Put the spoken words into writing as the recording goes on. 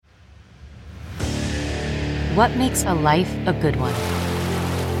What makes a life a good one?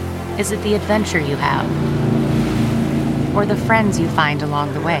 Is it the adventure you have? Or the friends you find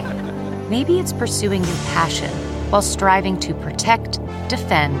along the way? Maybe it's pursuing your passion while striving to protect,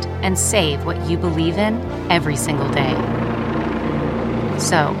 defend, and save what you believe in every single day.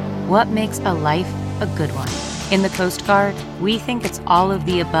 So, what makes a life a good one? In the Coast Guard, we think it's all of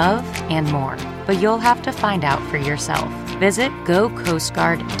the above and more, but you'll have to find out for yourself. Visit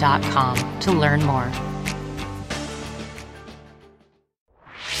gocoastguard.com to learn more.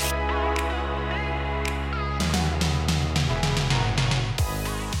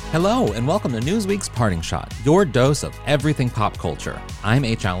 Hello, and welcome to Newsweek's Parting Shot, your dose of everything pop culture. I'm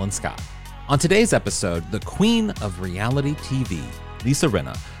H. Alan Scott. On today's episode, the queen of reality TV, Lisa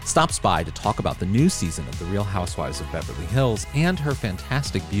Rinna, stops by to talk about the new season of The Real Housewives of Beverly Hills and her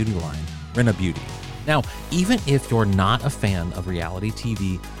fantastic beauty line, Rinna Beauty. Now, even if you're not a fan of reality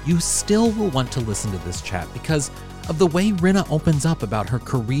TV, you still will want to listen to this chat because of the way Rinna opens up about her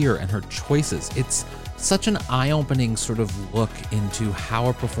career and her choices. It's such an eye-opening sort of look into how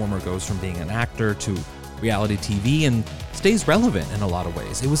a performer goes from being an actor to reality TV and stays relevant in a lot of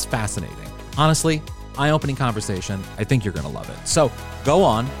ways. It was fascinating. Honestly, eye-opening conversation. I think you're going to love it. So go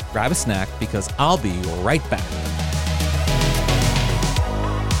on, grab a snack, because I'll be right back.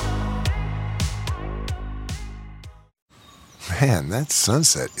 Man, that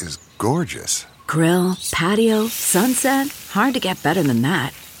sunset is gorgeous. Grill, patio, sunset. Hard to get better than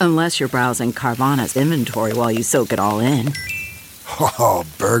that. Unless you're browsing Carvana's inventory while you soak it all in. Oh,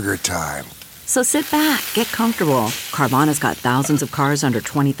 burger time. So sit back, get comfortable. Carvana's got thousands of cars under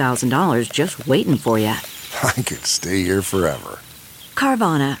 $20,000 just waiting for you. I could stay here forever.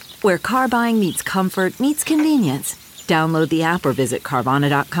 Carvana, where car buying meets comfort meets convenience. Download the app or visit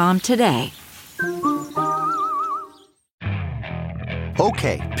Carvana.com today.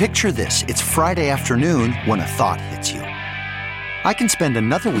 Okay, picture this. It's Friday afternoon when a thought hits you. I can spend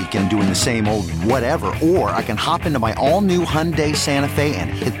another weekend doing the same old whatever, or I can hop into my all-new Hyundai Santa Fe and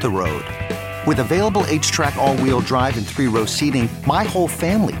hit the road. With available H-Track all-wheel drive and 3-row seating, my whole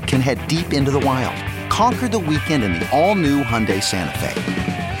family can head deep into the wild. Conquer the weekend in the all-new Hyundai Santa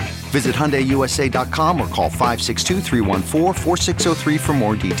Fe. Visit HyundaiUSA.com or call 562-314-4603 for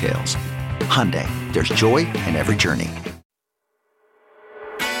more details. Hyundai, there's joy in every journey.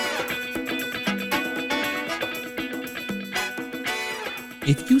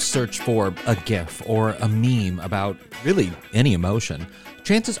 If you search for a GIF or a meme about really any emotion,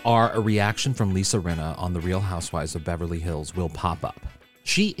 chances are a reaction from Lisa Rinna on The Real Housewives of Beverly Hills will pop up.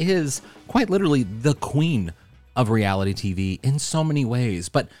 She is quite literally the queen of reality TV in so many ways,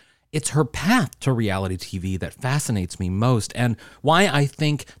 but it's her path to reality TV that fascinates me most, and why I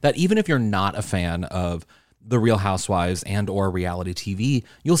think that even if you're not a fan of The Real Housewives and or reality TV,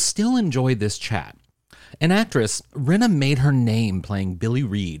 you'll still enjoy this chat. An actress, Rinna made her name playing Billy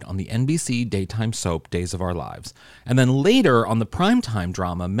Reed on the NBC daytime soap Days of Our Lives, and then later on the primetime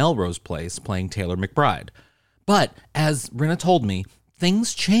drama Melrose Place playing Taylor McBride. But as Rinna told me,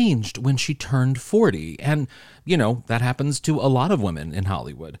 things changed when she turned 40, and, that happens to a lot of women in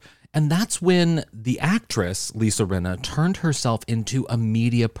Hollywood. And that's when the actress, Lisa Rinna, turned herself into a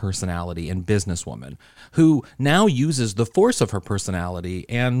media personality and businesswoman who now uses the force of her personality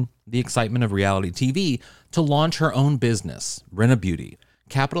and the excitement of reality TV to launch her own business, Rinna Beauty,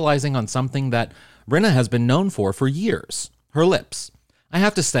 capitalizing on something that Rinna has been known for years, her lips. I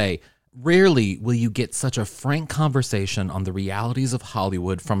have to say, rarely will you get such a frank conversation on the realities of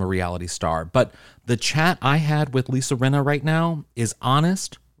Hollywood from a reality star, but the chat I had with Lisa Rinna right now is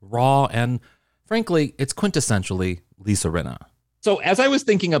honest, raw, and frankly, it's quintessentially Lisa Rinna. So as I was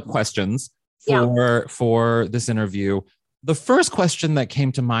thinking up questions for this interview, the first question that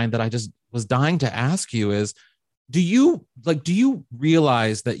came to mind that I just was dying to ask you is, do you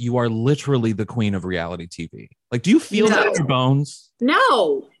realize that you are literally the queen of reality TV? Like, do you feel that in your bones?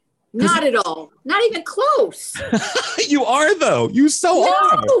 No, not at all. Not even close. You are, though. You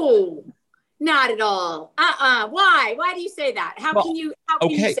are. No. Not at all. Why? Why do you say that? How can you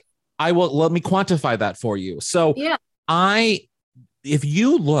say I will. Let me quantify that for you. So if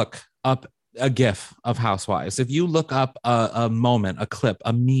you look up a GIF of Housewives, if you look up a moment, a clip,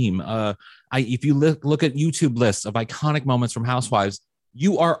 a meme, if you look at YouTube lists of iconic moments from Housewives,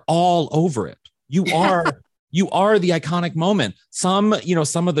 you are all over it. You are the iconic moment. Some of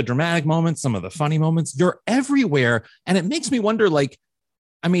the dramatic moments, some of the funny moments, you're everywhere. And it makes me wonder,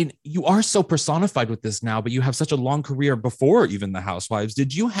 you are so personified with this now, but you have such a long career before even the Housewives.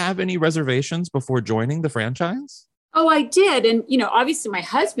 Did you have any reservations before joining the franchise? Oh, I did. And, obviously my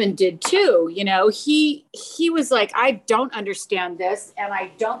husband did too. He was like, I don't understand this. And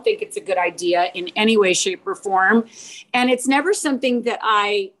I don't think it's a good idea in any way, shape, or form. And it's never something that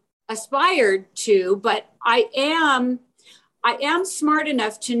I aspired to, but I am smart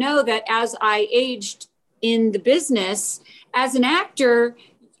enough to know that as I aged in the business, as an actor,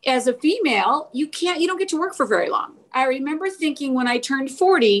 as a female, you don't get to work for very long. I remember thinking when I turned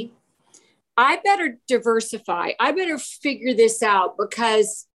 40, I better diversify. I better figure this out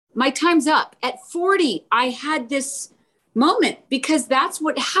because my time's up. At 40, I had this moment because that's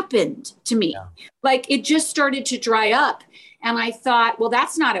what happened to me. Yeah. Like it just started to dry up. And I thought, well,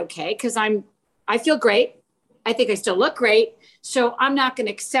 that's not okay because I feel great. I think I still look great. So I'm not going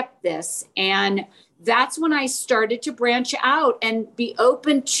to accept this. And that's when I started to branch out and be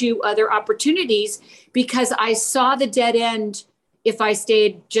open to other opportunities because I saw the dead end if I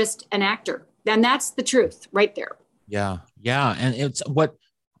stayed just an actor. Then that's the truth right there. Yeah. Yeah. And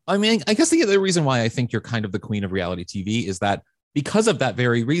I guess the other reason why I think you're kind of the queen of reality TV is that because of that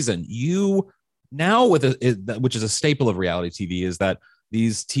very reason, you now which is a staple of reality TV, is that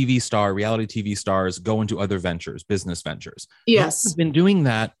these reality TV stars go into other ventures, business ventures. Yes. You've been doing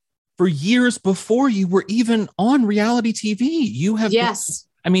that for years before you were even on reality TV. You have. Yes.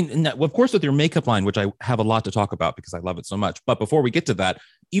 Of course, with your makeup line, which I have a lot to talk about because I love it so much. But before we get to that,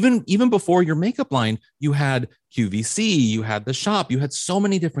 even before your makeup line, you had QVC, you had the shop, you had so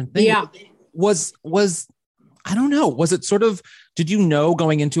many different things. Yeah. Was I don't know. Was it sort of, did you know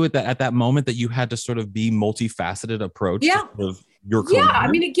going into it that at that moment that you had to sort of be multifaceted approach to sort of your career? Yeah.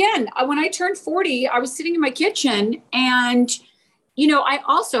 Again, when I turned 40, I was sitting in my kitchen and I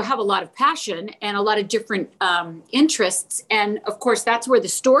also have a lot of passion and a lot of different interests. And of course, that's where the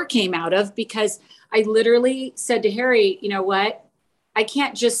store came out of, because I literally said to Harry, you know what? I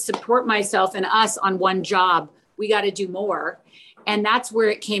can't just support myself and us on one job. We got to do more. And that's where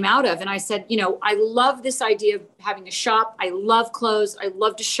it came out of. And I said, I love this idea of having a shop. I love clothes. I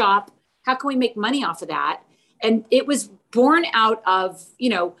love to shop. How can we make money off of that? And it was born out of,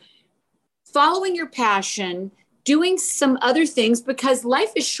 following your passion, doing some other things, because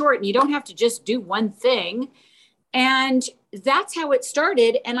life is short and you don't have to just do one thing. And that's how it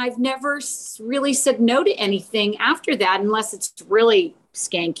started. And I've never really said no to anything after that, unless it's really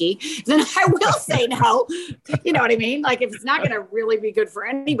skanky, then I will say no. You know what I mean? Like if it's not going to really be good for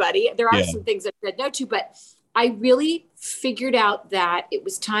anybody, there are some things I said no to, but I really figured out that it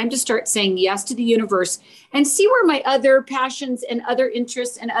was time to start saying yes to the universe and see where my other passions and other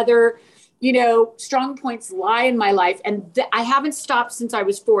interests and other strong points lie in my life. And I haven't stopped since I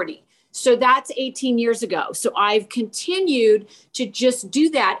was 40. So that's 18 years ago. So I've continued to just do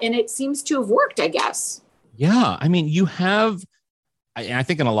that. And it seems to have worked, I guess. Yeah. You have, I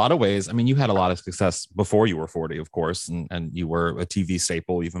think in a lot of ways, you had a lot of success before you were 40, of course, and you were a TV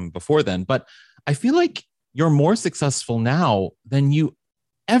staple even before then. But I feel like you're more successful now than you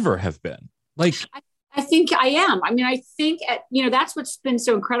ever have been. Like, I think I am. I think, that's what's been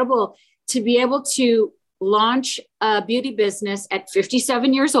so incredible, to be able to launch a beauty business at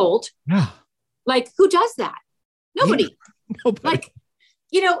 57 years old. Yeah. Like, who does that? Nobody. Yeah, nobody. Like,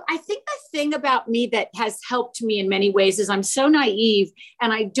 I think the thing about me that has helped me in many ways is I'm so naive,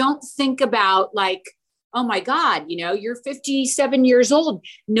 and I don't think about like, oh my God, you're 57 years old.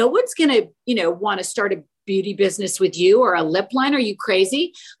 No one's going to, want to start a beauty business with you or a lip line. Are you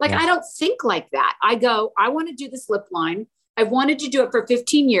crazy? Like, I don't think like that. I go, I want to do this lip line. I've wanted to do it for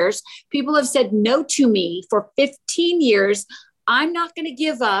 15 years. People have said no to me for 15 years. I'm not going to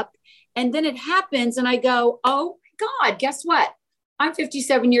give up. And then it happens and I go, oh my God, guess what? I'm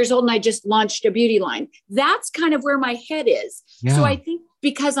 57 years old and I just launched a beauty line. That's kind of where my head is. Yeah. So I think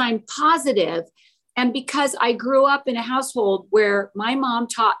because I'm positive and because I grew up in a household where my mom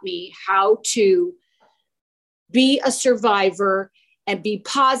taught me how to be a survivor and be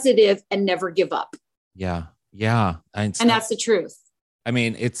positive and never give up. Yeah. Yeah. And that's the truth.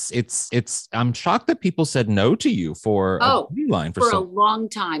 It's, I'm shocked that people said no to you for a beauty line for a long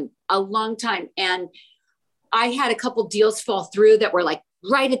time. And I had a couple deals fall through that were like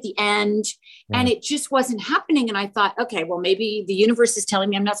right at the end and it just wasn't happening. And I thought, okay, well, maybe the universe is telling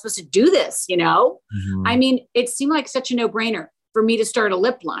me I'm not supposed to do this, Mm-hmm. It seemed like such a no-brainer for me to start a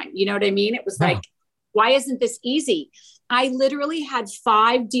lip line. You know what I mean? It was like, why isn't this easy? I literally had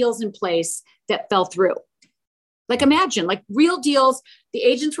 5 deals in place that fell through. Like imagine, like real deals, the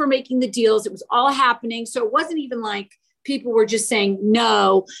agents were making the deals. It was all happening. So it wasn't even like people were just saying,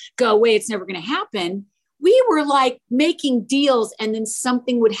 no, go away. It's never going to happen. We were like making deals and then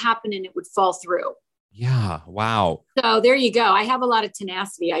something would happen and it would fall through. Yeah. Wow. So there you go. I have a lot of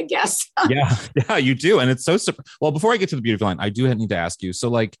tenacity, I guess. Yeah. Yeah, you do. And it's so, well, before I get to the beauty line, I do need to ask you. So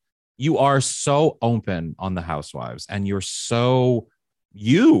like, you are so open on the Housewives and you're so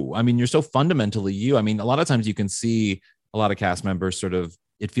you. I mean, you're so fundamentally you. I mean, a lot of times you can see a lot of cast members sort of,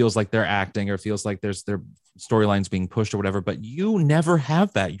 it feels like they're acting or it feels like their storylines being pushed or whatever, but you never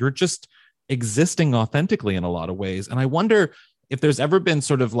have that. You're just existing authentically in a lot of ways. And I wonder if there's ever been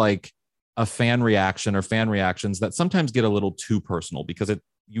sort of like a fan reaction or fan reactions that sometimes get a little too personal because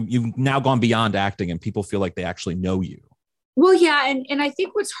you've now gone beyond acting and people feel like they actually know you. Well, yeah. And I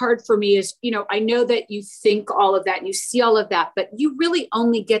think what's hard for me is, I know that you think all of that and you see all of that, but you really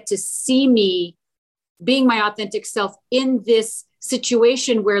only get to see me being my authentic self in this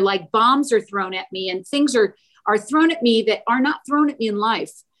situation where like bombs are thrown at me and things are thrown at me that are not thrown at me in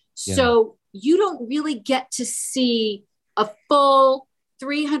life. Yeah. So you don't really get to see a full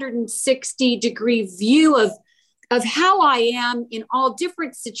 360-degree view of how I am in all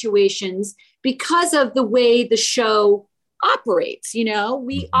different situations because of the way the show operates.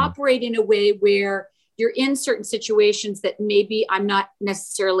 We operate in a way where you're in certain situations that maybe I'm not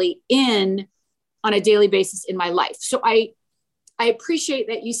necessarily in on a daily basis in my life. So I appreciate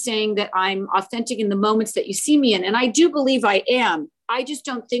that you saying that I'm authentic in the moments that you see me in. And I do believe I am. I just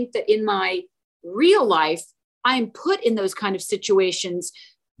don't think that in my real life, I'm put in those kind of situations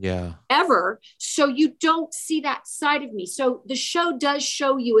ever. So you don't see that side of me. So the show does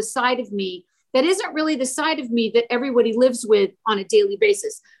show you a side of me that isn't really the side of me that everybody lives with on a daily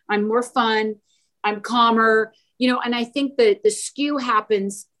basis. I'm more fun. I'm calmer, and I think that the skew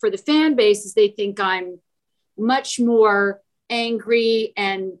happens for the fan base is they think I'm much more angry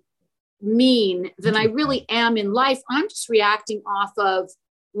and mean than I really am in life. I'm just reacting off of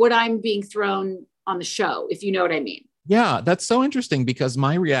what I'm being thrown on the show, if you know what I mean. Yeah, that's so interesting because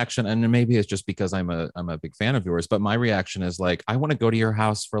my reaction, and maybe it's just because I'm a big fan of yours, but my reaction is like, I want to go to your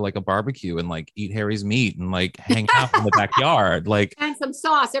house for like a barbecue and like eat Harry's meat and like hang out in the backyard. Like, and some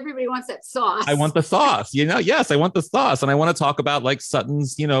sauce. Everybody wants that sauce. I want the sauce, yes, I want the sauce. And I want to talk about like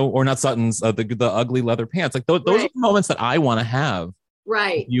Sutton's, or not Sutton's, the ugly leather pants. Like those are the moments that I want to have.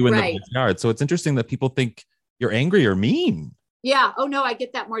 Right. You in the backyard. So it's interesting that people think you're angry or mean. Yeah. Oh no, I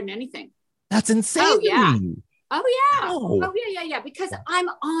get that more than anything. That's insane. Oh yeah. Oh. Oh yeah. Because I'm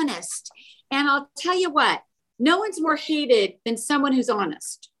honest. And I'll tell you what, no one's more hated than someone who's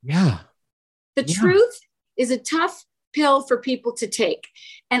honest. Yeah. The truth is a tough pill for people to take.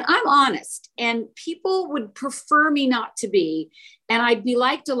 And I'm honest. And people would prefer me not to be. And I'd be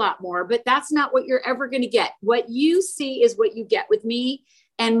liked a lot more. But that's not what you're ever going to get. What you see is what you get with me.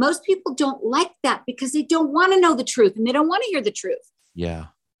 And most people don't like that because they don't want to know the truth and they don't want to hear the truth. Yeah.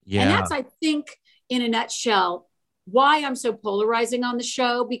 Yeah. And that's, I think, in a nutshell, why I'm so polarizing on the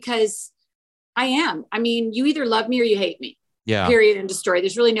show, because I am. I mean, you either love me or you hate me. Yeah. Period. End of story.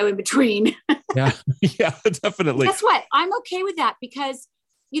 There's really no in between. Yeah. Yeah, definitely. Guess what? I'm okay with that because,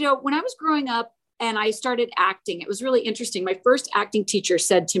 when I was growing up and I started acting, it was really interesting. My first acting teacher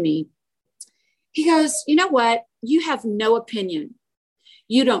said to me, he goes, you know what? You have no opinion.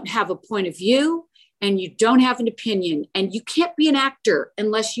 You don't have a point of view. And you don't have an opinion, and you can't be an actor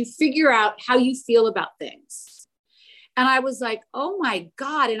unless you figure out how you feel about things. And I was like, oh my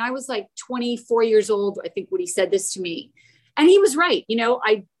God. And I was like 24 years old, I think, when he said this to me. And he was right.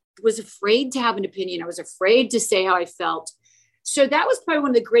 I was afraid to have an opinion. I was afraid to say how I felt. So that was probably one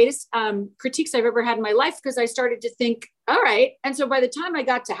of the greatest critiques I've ever had in my life, because I started to think, all right. And so by the time I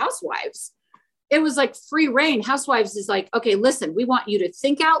got to Housewives, it was like free reign. Housewives is like, okay, listen, we want you to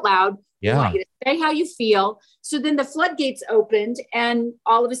think out loud. Yeah. We want you to say how you feel. So then the floodgates opened, and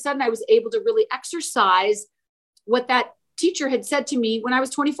all of a sudden I was able to really exercise what that teacher had said to me when I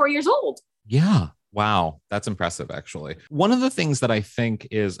was 24 years old. Yeah. Wow. That's impressive, actually. One of the things that I think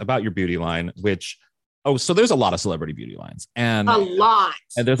is about your beauty line, so there's a lot of celebrity beauty lines, and a lot.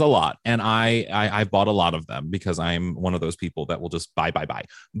 And there's a lot. And I bought a lot of them because I'm one of those people that will just buy.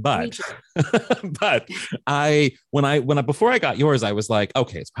 But, before I got yours, I was like,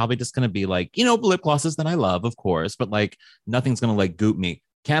 okay, it's probably just going to be like, lip glosses that I love, of course, but like nothing's going to like goop me.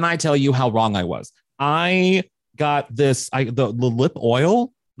 Can I tell you how wrong I was? I got the lip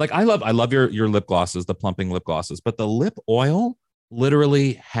oil. Like I love your lip glosses, the plumping lip glosses, but the lip oil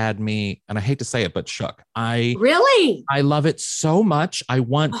literally had me, and I hate to say it, but shook. I love it so much. I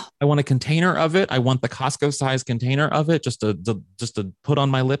want a container of it. I want the Costco size container of it just to put on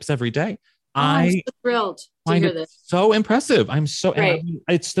my lips every day. I'm so thrilled to hear this. So impressive. I'm so, right.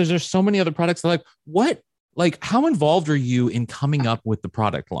 There's so many other products that how involved are you in coming up with the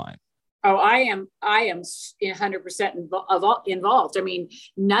product line? Oh, I am 100% involved. I mean,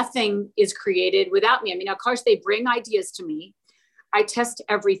 nothing is created without me. I mean, of course, they bring ideas to me. I test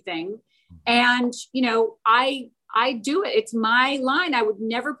everything, and I do it. It's my line. I would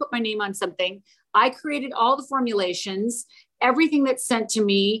never put my name on something. I created all the formulations, everything that's sent to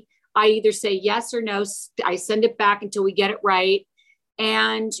me. I either say yes or no. I send it back until we get it right,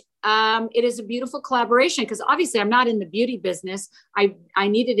 and it is a beautiful collaboration because obviously I'm not in the beauty business. I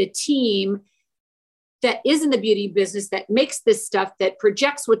needed a team that is in the beauty business that makes this stuff, that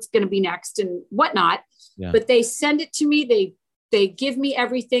projects what's going to be next and whatnot. Yeah. But they send it to me. They give me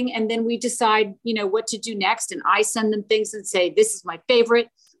everything. And then we decide, what to do next. And I send them things and say, this is my favorite.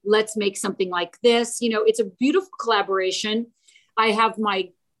 Let's make something like this. It's a beautiful collaboration. I have my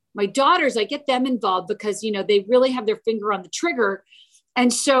daughters, I get them involved because, they really have their finger on the trigger.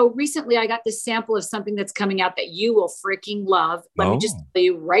 And so recently I got this sample of something that's coming out that you will freaking love. Let me just tell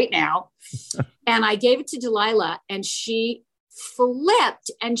you right now. And I gave it to Delilah and she flipped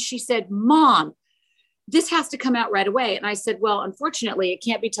and she said, Mom, this has to come out right away. And I said, well, unfortunately, it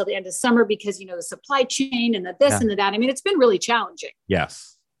can't be till the end of summer because, the supply chain and the this and the that. I mean, it's been really challenging.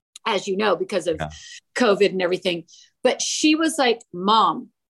 Yes. As you know, because of COVID and everything. But she was like, Mom,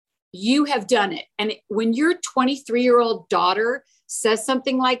 you have done it. And when your 23-year-old daughter says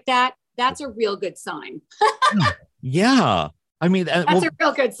something like that, that's a real good sign. Yeah. I mean, that's a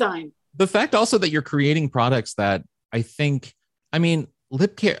real good sign. The fact also that you're creating products that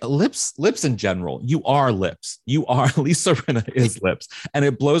lip care, lips in general, you are lips. You are Lisa Rinna is lips. And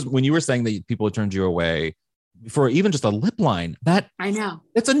it blows when you were saying that people had turned you away for even just a lip line. That I know.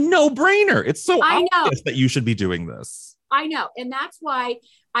 It's a no-brainer. It's so obvious that you should be doing this. I know. And that's why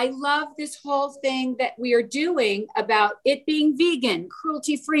I love this whole thing that we are doing about it being vegan,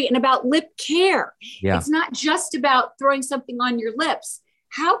 cruelty-free, and about lip care. Yeah. It's not just about throwing something on your lips.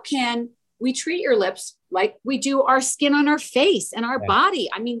 How can we treat your lips like we do our skin on our face and our body?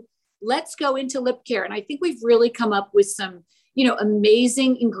 I mean, let's go into lip care. And I think we've really come up with some,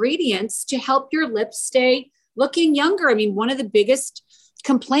 amazing ingredients to help your lips stay looking younger. I mean, one of the biggest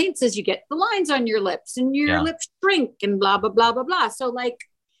complaints is you get the lines on your lips and your lips shrink and blah, blah, blah, blah, blah. So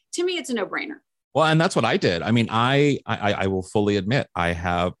to me, it's a no-brainer. Well, and that's what I did. I mean, I will fully admit I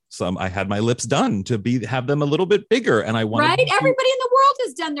had my lips done to have them a little bit bigger. And I wanted everybody in the world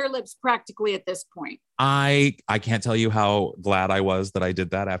has done their lips practically at this point. I can't tell you how glad I was that I did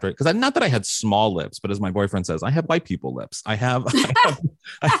that after it. Because not that I had small lips, but as my boyfriend says, I have white people lips. I have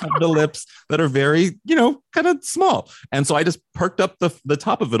the lips that are very, kind of small. And so I just perked up the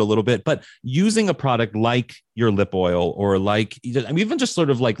top of it a little bit. But using a product like your lip oil or even just sort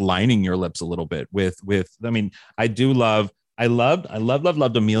of like lining your lips a little bit with, I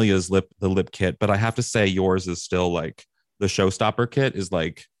loved Amelia's the lip kit, but I have to say yours is still like the showstopper kit is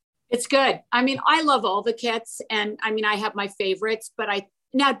like. It's good. I mean, I love all the kits and I have my favorites, but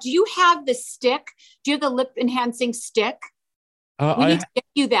now do you have the stick? Do you have the lip enhancing stick? We need to get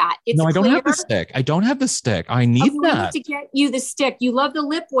you that. No, I don't have the stick. I don't have the stick. I need that. We need to get you the stick. You love the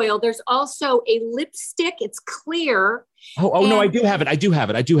lip oil. There's also a lipstick. It's clear. Oh no, I do have it.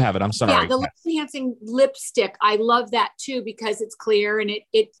 I'm sorry. Yeah, the lip enhancing lipstick. I love that too because it's clear and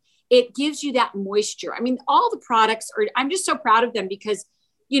it gives you that moisture. I mean, all the products I'm just so proud of them because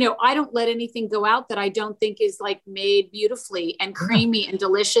I don't let anything go out that I don't think is like made beautifully and creamy and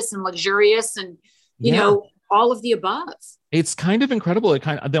delicious and luxurious and, all of the above. It's kind of incredible.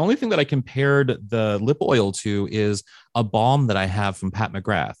 The only thing that I compared the lip oil to is a balm that I have from Pat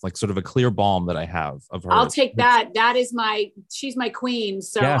McGrath, like sort of a clear balm that I have of her. I'll take that. She's my queen.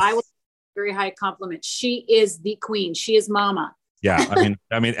 So yes. I will very high compliment. She is the queen. She is mama. Yeah.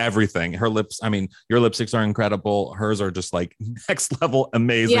 I mean, everything. Her lips, your lipsticks are incredible. Hers are just like next level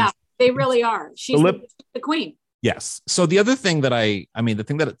amazing. Yeah, they really are. She's the queen. Yes. So the other thing that the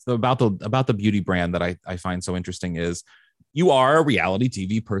thing that about the beauty brand that I find so interesting is you are a reality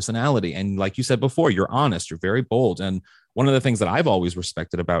TV personality. And like you said before, you're honest, you're very bold. And one of the things that I've always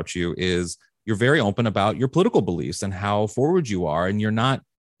respected about you is you're very open about your political beliefs and how forward you are. And you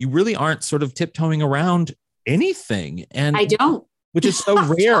really aren't sort of tiptoeing around anything. And I don't. Which is so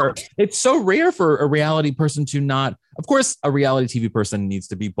rare. It's so rare for a reality person to not, of course, a reality TV person needs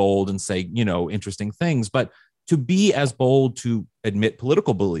to be bold and say, interesting things, but to be as bold to admit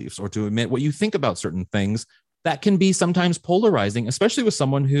political beliefs or to admit what you think about certain things, that can be sometimes polarizing, especially with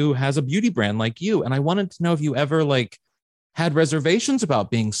someone who has a beauty brand like you. And I wanted to know if you ever had reservations about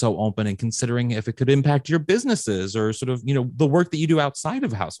being so open and considering if it could impact your businesses or sort of, the work that you do outside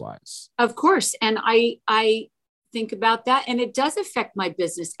of Housewives. Of course. And I think about that and it does affect my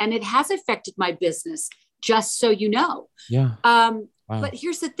business and it has affected my business, just so you know. Yeah. Wow. But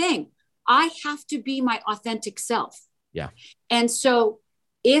here's the thing. I have to be my authentic self. Yeah. And so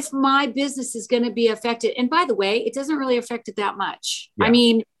if my business is going to be affected, and by the way, it doesn't really affect it that much. Yeah. I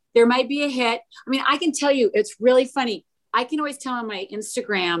mean, there might be a hit. I mean, I can tell you, it's really funny. I can always tell on my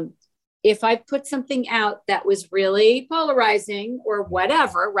Instagram if I put something out that was really polarizing or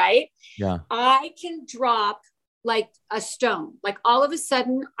whatever, right? Yeah. I can drop like a stone. Like all of a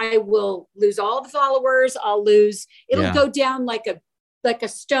sudden I will lose all the followers. It'll go down like a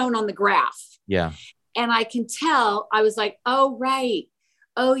stone on the graph. Yeah. And I can tell, I was like, oh, right.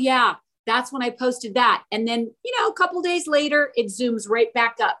 Oh yeah. That's when I posted that. And then, a couple days later, it zooms right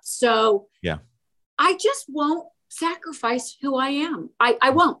back up. So yeah, I just won't sacrifice who I am.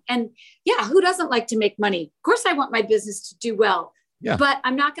 I won't. And yeah, who doesn't like to make money? Of course I want my business to do well, but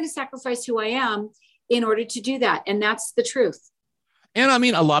I'm not going to sacrifice who I am in order to do that. And that's the truth. And I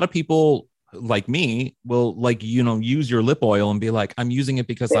mean, a lot of people like me will use your lip oil and be like, I'm using it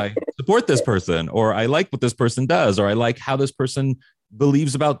because I support this person, or I like what this person does, or I like how this person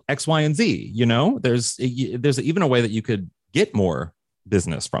believes about X, Y, and Z. There's even a way that you could get more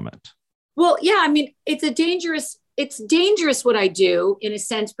business from it. Well, yeah, I mean, it's dangerous what I do in a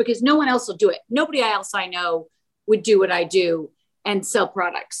sense, because no one else will do it. Nobody else I know would do what I do and sell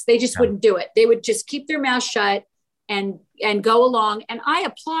products. They just wouldn't do it. They would just keep their mouth shut and go along. And I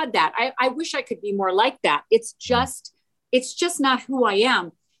applaud that. I wish I could be more like that. It's just not who I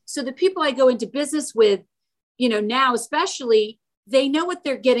am. So the people I go into business with, now especially, they know what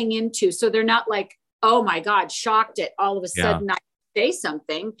they're getting into. So they're not like, oh my God, shocked at all of a sudden I say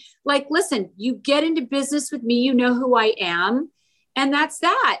something. Like, listen, you get into business with me, you know who I am. And that's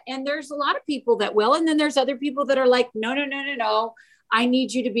that. And there's a lot of people that will. And then there's other people that are like, no. I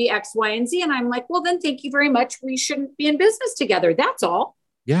need you to be X, Y, and Z. And I'm like, well, then thank you very much. We shouldn't be in business together. That's all.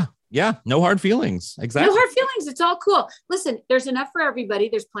 Yeah. Yeah. No hard feelings. Exactly. No hard feelings. It's all cool. Listen, there's enough for everybody.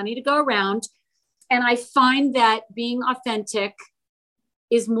 There's plenty to go around. And I find that being authentic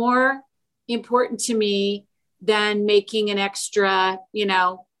is more important to me than making an extra,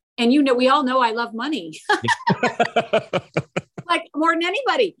 and we all know I love money. Like more than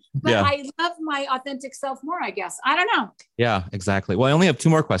anybody, but I love my authentic self more, I guess. I don't know. Yeah, exactly. Well, I only have 2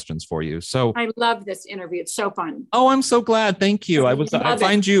 more questions for you. So I love this interview. It's so fun. Oh, I'm so glad. Thank you. I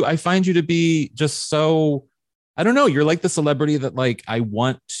find you to be just so, I don't know. You're like the celebrity that like, I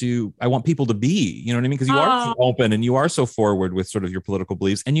want people to be, you know what I mean? Because you are so open and you are so forward with sort of your political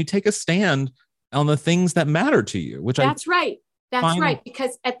beliefs, and you take a stand on the things that matter to you, That's right.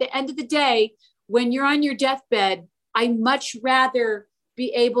 Because at the end of the day, when you're on your deathbed, I much rather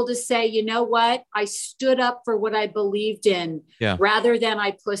be able to say, you know what? I stood up for what I believed in rather than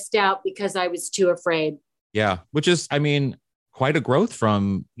I pussed out because I was too afraid. Yeah. Which is, I mean, quite a growth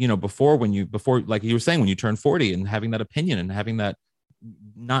from, before, like you were saying, when you turned 40 and having that opinion and having that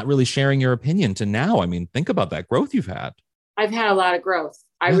not really sharing your opinion to now. I mean, think about that growth you've had. I've had a lot of growth.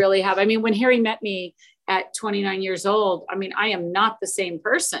 I really have. I mean, when Harry met me at 29 years old, I mean, I am not the same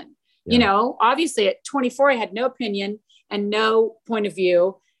person. Obviously at 24, I had no opinion and no point of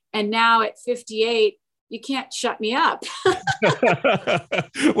view. And now at 58, you can't shut me up.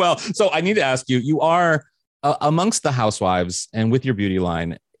 Well, so I need to ask you, you are amongst the Housewives and with your beauty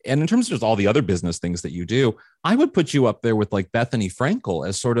line, and in terms of just all the other business things that you do, I would put you up there with like Bethany Frankel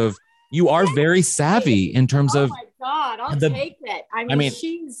as sort of, you are very savvy in terms of. Oh my God, I'll take it. I mean,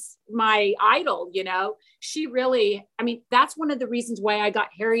 she's my idol, she really, that's one of the reasons why I got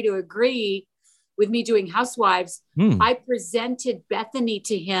Harry to agree with me doing Housewives. I presented Bethany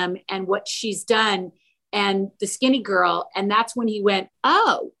to him and what she's done and the skinny girl. And that's when he went,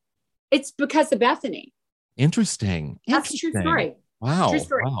 oh, it's because of Bethany. Interesting. That's a true story. Wow. True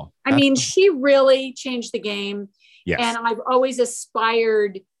story. Wow. I mean, she really changed the game. Yes. And I've always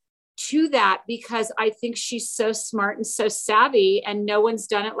aspired to that because I think she's so smart and so savvy and no one's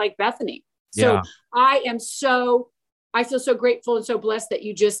done it like Bethany. So I feel so grateful and so blessed that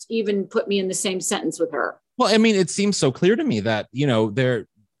you just even put me in the same sentence with her. Well, I mean, it seems so clear to me that,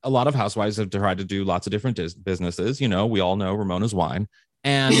 a lot of housewives have tried to do lots of different businesses. We all know Ramona's wine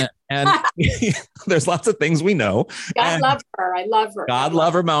and there's lots of things we know. God love her. I love her. God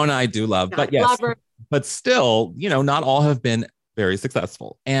love Ramona. I do love, but yes, but still, not all have been very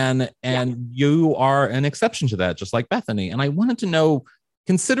successful. And you are an exception to that, just like Bethany. And I wanted to know,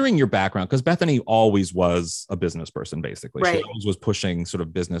 considering your background, because Bethany always was a business person, basically. Right. She always was pushing sort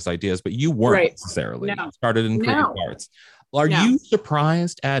of business ideas, but you weren't necessarily. No. You started in creative arts. Are you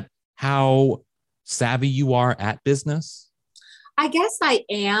surprised at how savvy you are at business? I guess I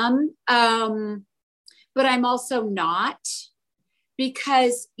am. But I'm also not,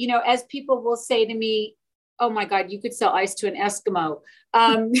 because, as people will say to me, oh my God, you could sell ice to an Eskimo.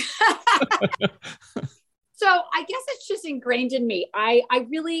 So I guess it's just ingrained in me. I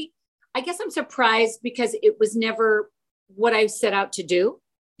guess I'm surprised because it was never what I set out to do.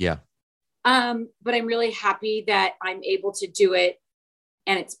 Yeah. But I'm really happy that I'm able to do it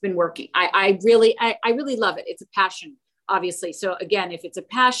and it's been working. I really love it. It's a passion, obviously. So again, if it's a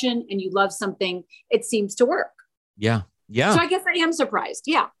passion and you love something, it seems to work. Yeah. Yeah. So I guess I am surprised.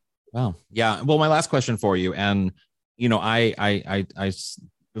 Yeah. Wow. Yeah. Well, my last question for you, and I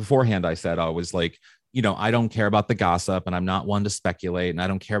beforehand I said I was like, I don't care about the gossip and I'm not one to speculate and I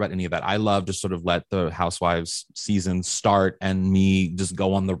don't care about any of that. I love to sort of let the Housewives season start and me just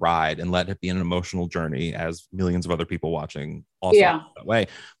go on the ride and let it be an emotional journey as millions of other people watching also that way.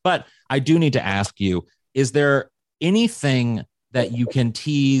 But I do need to ask you, is there anything that you can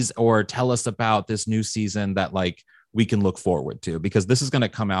tease or tell us about this new season that like we can look forward to? Because this is going to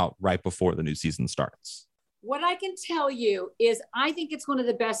come out right before the new season starts. What I can tell you is I think it's one of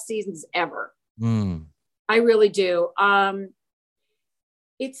the best seasons ever. I really do.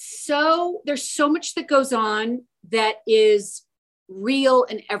 There's so much that goes on that is real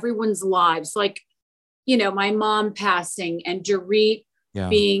in everyone's lives. Like, my mom passing and Dorit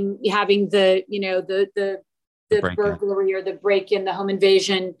having the burglary or the break-in, the home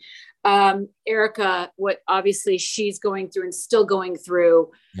invasion. Erica, what obviously she's going through and still going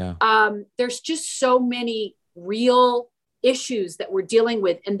through. Yeah. There's just so many real issues that we're dealing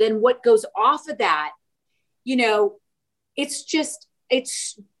with. And then what goes off of that,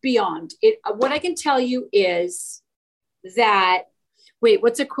 it's beyond it. What I can tell you is that,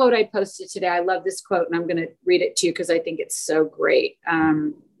 what's a quote I posted today? I love this quote and I'm going to read it to you because I think it's so great.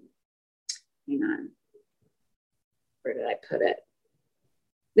 Hang on. Where did I put it?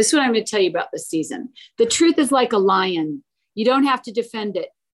 This is what I'm going to tell you about this season. The truth is like a lion. You don't have to defend it.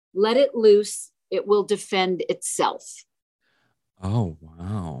 Let it loose. It will defend itself. Oh,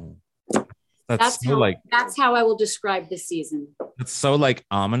 wow. That's how I will describe this season. It's so like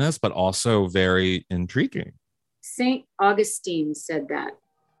ominous, but also very intriguing. St. Augustine said that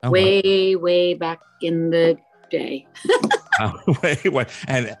way back in the day. Wait.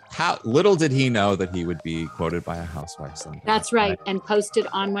 And how little did he know that he would be quoted by a housewife someday. That's right. And posted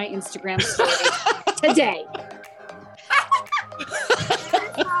on my Instagram story today.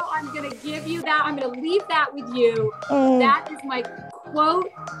 I'm going to give you that. I'm going to leave that with you. That is my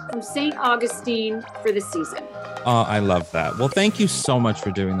quote from St. Augustine for the season. Oh, I love that. Well, thank you so much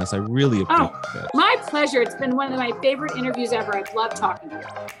for doing this. I really appreciate it. My pleasure. It's been one of my favorite interviews ever. I've loved talking to you.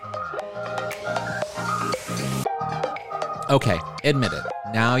 Okay, admit it.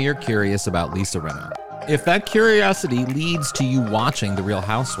 Now you're curious about Lisa Rinna. If that curiosity leads to you watching The Real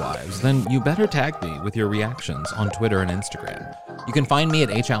Housewives, then you better tag me with your reactions on Twitter and Instagram. You can find me at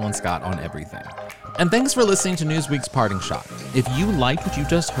 @AllenScott on everything. And thanks for listening to Newsweek's Parting Shot. If you liked what you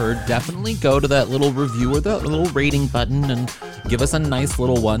just heard, definitely go to that little review or the little rating button and give us a nice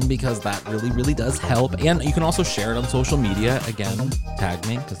little one because that really, really does help. And you can also share it on social media. Again, tag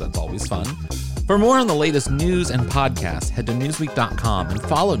me because that's always fun. For more on the latest news and podcasts, head to Newsweek.com and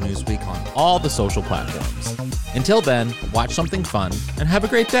follow Newsweek on all the social platforms. Until then, watch something fun and have a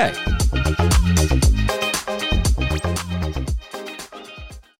great day.